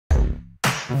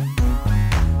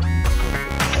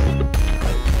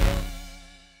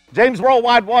James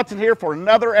Worldwide Watson here for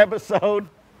another episode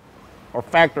or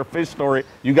fact or fish story.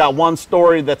 You got one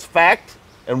story that's fact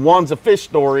and one's a fish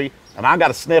story, and I got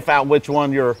to sniff out which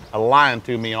one you're lying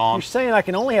to me on. You're saying I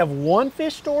can only have one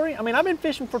fish story? I mean, I've been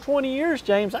fishing for 20 years,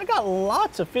 James. I got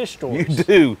lots of fish stories. You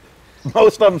do.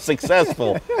 Most of them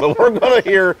successful, but we're going to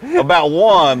hear about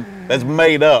one that's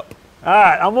made up. All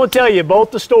right, I'm going to tell you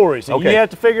both the stories, and Okay. you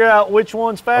have to figure out which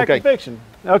one's fact and fiction.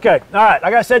 Okay, all right,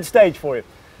 I got to set the stage for you.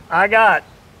 I got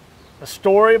a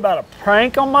story about a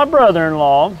prank on my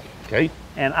brother-in-law. Okay.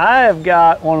 And I have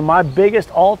got one of my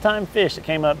biggest all-time fish that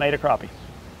came up and ate a crappie.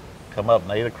 Come up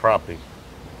and ate a crappie.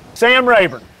 Sam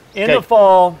Rayburn, in the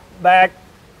fall, back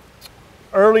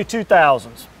early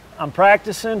 2000s. I'm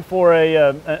practicing for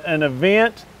an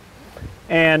event,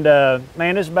 and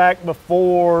man, it's back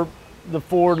before the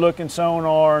forward-looking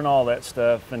sonar and all that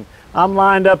stuff. And I'm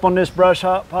lined up on this brush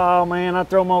hop pile, man. I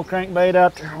throw my old crankbait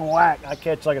out there, and whack, I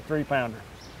catch like a 3-pounder.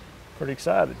 Pretty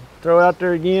excited. Throw out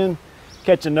there again,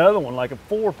 catch another one like a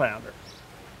 4-pounder.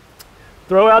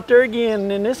 Throw out there again,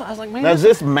 and then this, I was like, man. Now, is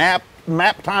this map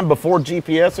time before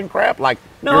GPS and crap? Like,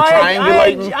 no, you're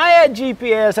triangulating? I had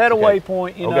GPS, had a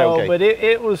waypoint, you know, but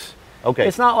it was,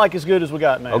 it's not like as good as we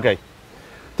got now. Okay.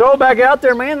 Throw it back out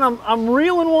there, man. I'm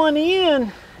reeling one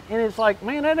in, and it's like,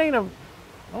 man, that ain't a,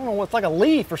 I don't know, it's like a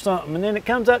leaf or something. And then it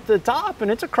comes up to the top, and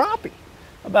it's a crappie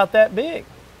about that big.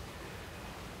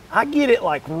 I get it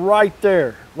like right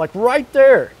there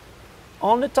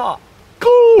on the top.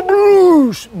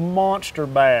 Bruce, monster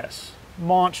bass,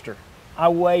 monster. I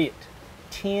weigh it,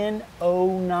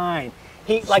 1009.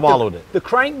 He swallowed it. The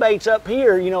crankbait's up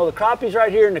here, you know, the crappie's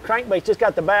right here, and the crankbait's just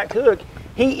got the back hook.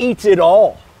 He eats it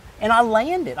all, and I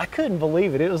landed. I couldn't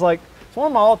believe it. It was like, it's one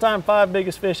of my all-time 5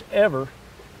 biggest fish ever.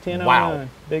 1009, wow.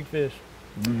 Big fish.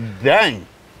 Dang.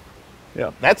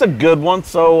 Yeah. That's a good one.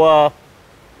 So, all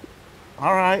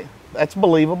right, that's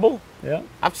believable. Yeah.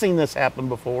 I've seen this happen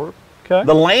before. Okay.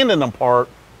 The landing part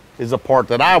is a part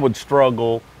that I would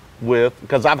struggle with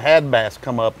because I've had bass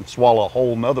come up and swallow a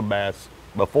whole nother bass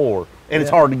before, and it's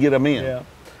hard to get them in. Yeah.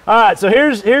 All right, so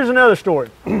here's another story.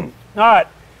 All right,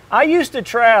 I used to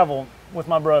travel with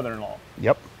my brother-in-law.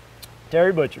 Yep.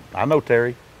 Terry Butcher. I know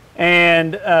Terry.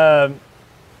 And,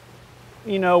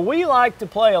 you know, we like to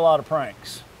play a lot of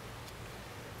pranks.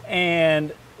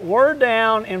 And we're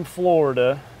down in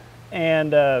Florida,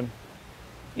 and,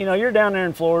 you know, you're down there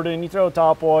in Florida, and you throw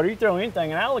topwater, you throw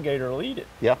anything, an alligator will eat it.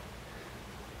 Yeah.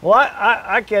 Well,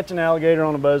 I catch an alligator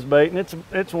on a buzzbait, and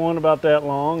it's one about that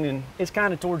long, and it's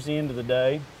kind of towards the end of the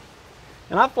day.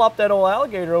 And I flop that old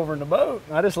alligator over in the boat,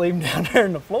 and I just leave him down there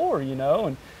in the floor, you know.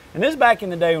 And this is back in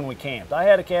the day when we camped. I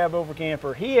had a cab over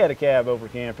camper, he had a cab over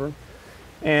camper.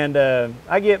 And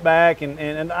I get back,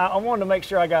 and I wanted to make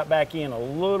sure I got back in a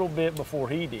little bit before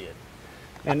he did.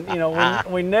 And, you know,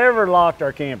 we never locked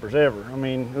our campers, ever. I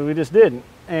mean, we just didn't.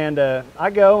 And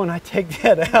I go and I take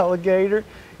that alligator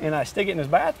and I stick it in his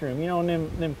bathroom. You know,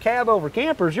 and them cab over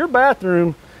campers, your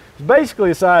bathroom is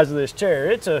basically the size of this chair.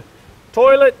 It's a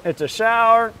toilet, it's a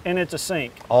shower, and it's a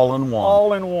sink. All in one.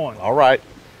 All in one. All right.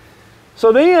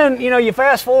 So then, you know, you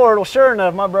fast forward, well, sure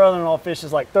enough, my brother-in-law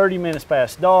fishes like 30 minutes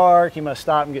past dark. He must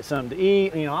stop and get something to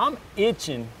eat. You know, I'm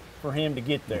itching for him to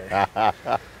get there.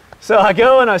 So I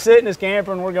go and I sit in his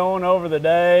camper, and we're going over the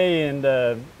day and,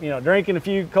 you know, drinking a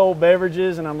few cold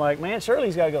beverages. And I'm like, man, surely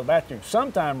he's got to go to the bathroom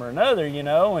sometime or another, you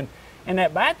know. And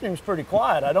that bathroom's pretty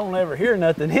quiet. I don't ever hear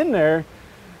nothing in there.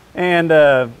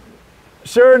 And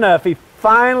sure enough, he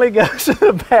finally goes to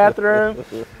the bathroom.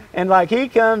 And like he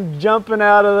comes jumping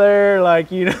out of there, like,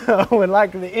 you know, and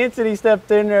like the instant he stepped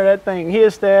in there, that thing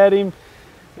hissed at him.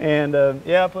 And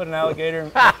yeah, I put an alligator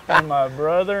in my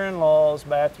brother-in-law's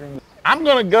bathroom. I'm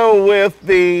going to go with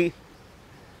the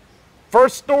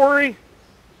first story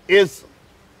is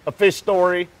a fish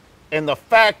story. And the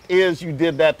fact is you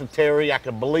did that to Terry. I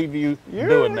can believe you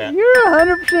doing that. You're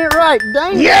 100% right.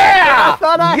 Dang it. Yeah! I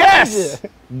thought I had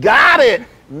you. Got it.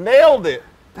 Nailed it.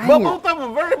 Dang but it. both of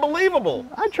them are very believable.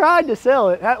 I tried to sell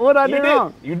it. What did I do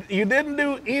wrong? You didn't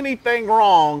do anything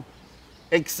wrong,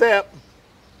 except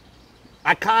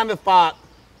I kind of thought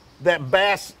that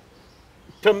bass,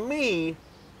 to me,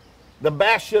 the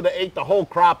bass should have ate the whole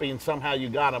crappie and somehow you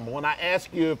got him. When I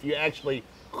ask you if you actually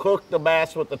hooked the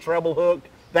bass with the treble hook,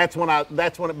 that's when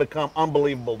it become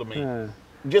unbelievable to me.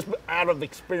 Just out of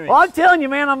experience. Well, I'm telling you,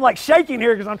 man, I'm like shaking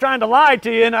here because I'm trying to lie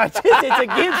to you, and it's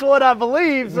against what I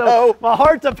believe. So my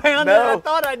heart's a pounding. I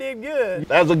thought I did good.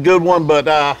 That was a good one,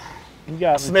 but You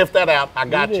got me. Sniff that out. I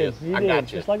got you. You I did.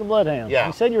 got you. Just like a bloodhound. Yeah.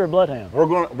 You said you were a bloodhound. We're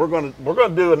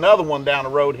gonna do another one down the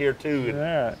road here too. All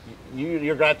right.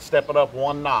 You're going to step it up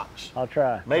one notch. I'll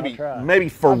try. Maybe I'll try. maybe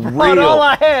for Not real. all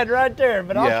I had right there,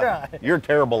 but I'll try. You're a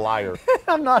terrible liar.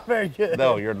 I'm not very good.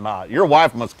 No, you're not. Your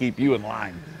wife must keep you in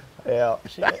line. Yeah.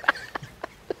 Shit.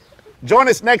 Join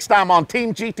us next time on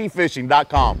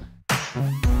TeamGTFishing.com.